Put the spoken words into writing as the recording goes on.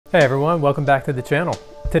Hey everyone, welcome back to the channel.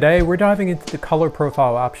 Today we're diving into the color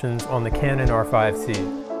profile options on the Canon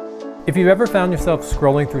R5C. If you've ever found yourself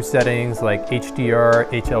scrolling through settings like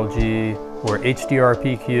HDR-HLG or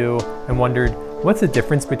HDR-PQ and wondered, what's the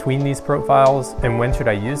difference between these profiles and when should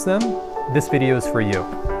I use them? This video is for you.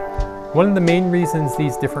 One of the main reasons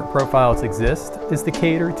these different profiles exist is to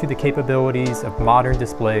cater to the capabilities of modern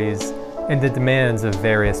displays and the demands of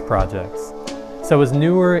various projects. So as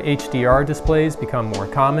newer HDR displays become more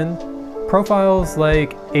common, profiles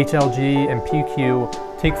like HLG and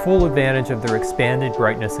PQ take full advantage of their expanded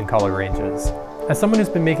brightness and color ranges. As someone who's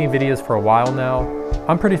been making videos for a while now,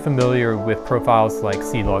 I'm pretty familiar with profiles like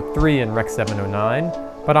C-Log3 and Rec. 709,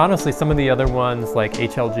 but honestly some of the other ones like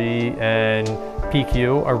HLG and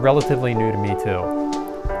PQ are relatively new to me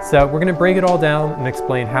too. So we're going to break it all down and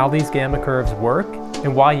explain how these gamma curves work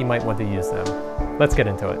and why you might want to use them. Let's get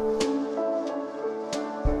into it.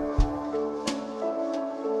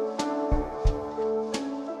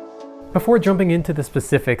 Before jumping into the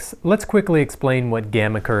specifics, let's quickly explain what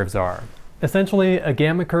gamma curves are. Essentially, a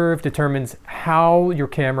gamma curve determines how your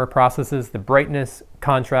camera processes the brightness,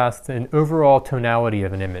 contrast, and overall tonality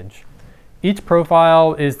of an image. Each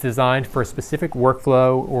profile is designed for a specific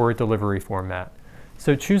workflow or delivery format,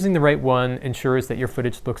 so choosing the right one ensures that your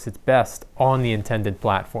footage looks its best on the intended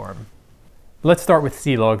platform. Let's start with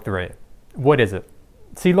C-Log3. What is it?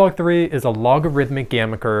 C-Log3 is a logarithmic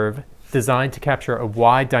gamma curve designed to capture a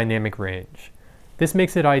wide dynamic range. This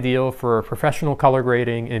makes it ideal for professional color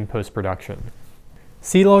grading in post-production.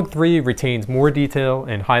 C-Log3 retains more detail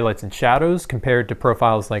in highlights and shadows compared to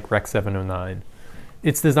profiles like Rec. 709.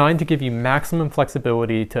 It's designed to give you maximum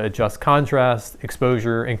flexibility to adjust contrast,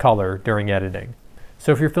 exposure, and color during editing.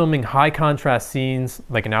 So if you're filming high contrast scenes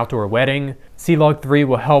like an outdoor wedding, C-Log3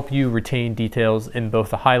 will help you retain details in both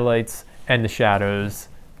the highlights and the shadows,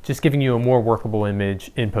 just giving you a more workable image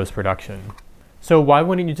in post-production. So why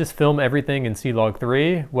wouldn't you just film everything in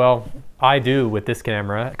C-Log3? Well, I do with this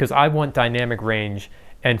camera because I want dynamic range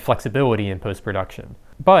and flexibility in post-production.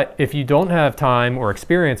 But if you don't have time or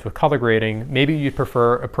experience with color grading, maybe you'd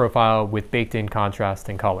prefer a profile with baked-in contrast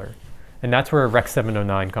and color. And that's where Rec.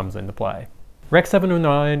 709 comes into play. Rec.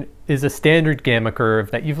 709 is a standard gamma curve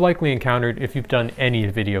that you've likely encountered if you've done any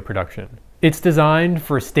video production. It's designed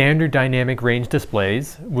for standard dynamic range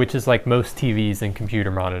displays, which is like most TVs and computer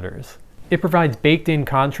monitors. It provides baked-in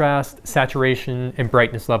contrast, saturation, and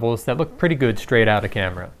brightness levels that look pretty good straight out of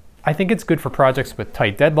camera. I think it's good for projects with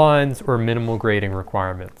tight deadlines or minimal grading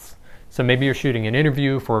requirements. So maybe you're shooting an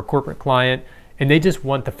interview for a corporate client and they just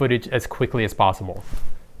want the footage as quickly as possible.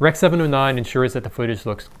 Rec. 709 ensures that the footage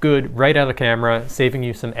looks good right out of camera, saving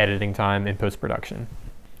you some editing time in post-production.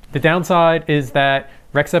 The downside is that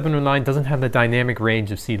Rec. 709 doesn't have the dynamic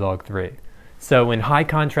range of C-Log3. So in high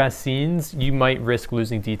contrast scenes, you might risk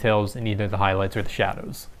losing details in either the highlights or the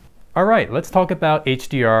shadows. All right, let's talk about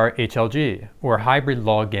HDR-HLG, or hybrid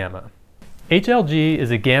log gamma. HLG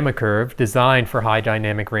is a gamma curve designed for high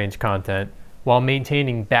dynamic range content while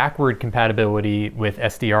maintaining backward compatibility with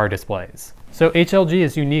SDR displays. So HLG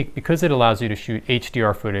is unique because it allows you to shoot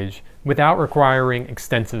HDR footage without requiring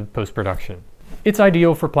extensive post-production. It's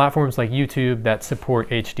ideal for platforms like YouTube that support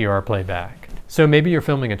HDR playback. So maybe you're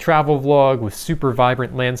filming a travel vlog with super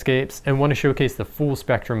vibrant landscapes and want to showcase the full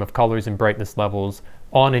spectrum of colors and brightness levels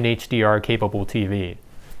on an HDR-capable TV.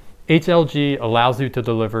 HLG allows you to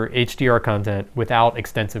deliver HDR content without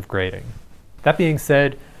extensive grading. That being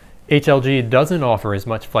said, HLG doesn't offer as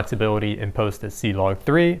much flexibility in post as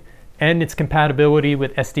C-Log3, and its compatibility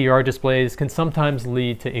with SDR displays can sometimes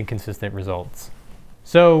lead to inconsistent results.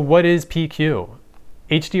 So what is PQ?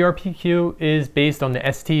 HDR-PQ is based on the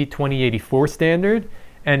ST2084 standard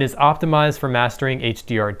and is optimized for mastering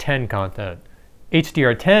HDR10 content.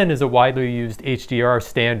 HDR10 is a widely used HDR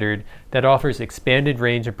standard that offers expanded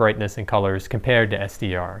range of brightness and colors compared to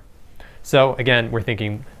SDR. So again, we're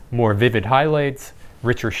thinking more vivid highlights,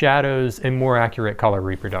 richer shadows, and more accurate color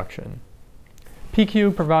reproduction.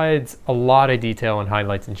 PQ provides a lot of detail in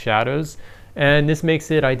highlights and shadows, and this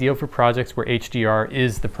makes it ideal for projects where HDR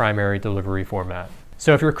is the primary delivery format.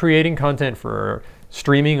 So if you're creating content for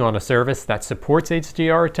streaming on a service that supports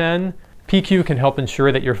HDR10, PQ can help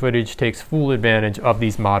ensure that your footage takes full advantage of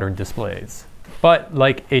these modern displays. But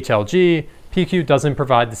like HLG, PQ doesn't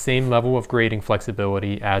provide the same level of grading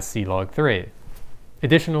flexibility as C-Log3.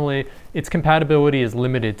 Additionally, its compatibility is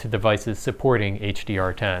limited to devices supporting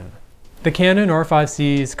HDR10. The Canon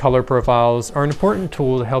R5C's color profiles are an important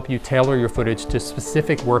tool to help you tailor your footage to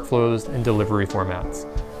specific workflows and delivery formats.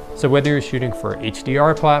 So whether you're shooting for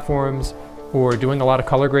HDR platforms or doing a lot of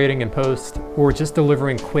color grading in post, or just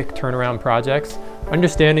delivering quick turnaround projects,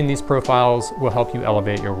 understanding these profiles will help you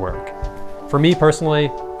elevate your work. For me personally,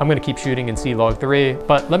 I'm going to keep shooting in C-Log3,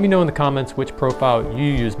 but let me know in the comments which profile you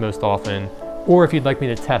use most often, or if you'd like me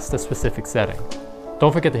to test a specific setting.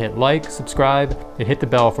 Don't forget to hit like, subscribe, and hit the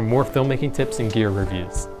bell for more filmmaking tips and gear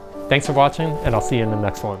reviews. Thanks for watching, and I'll see you in the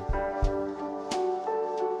next one.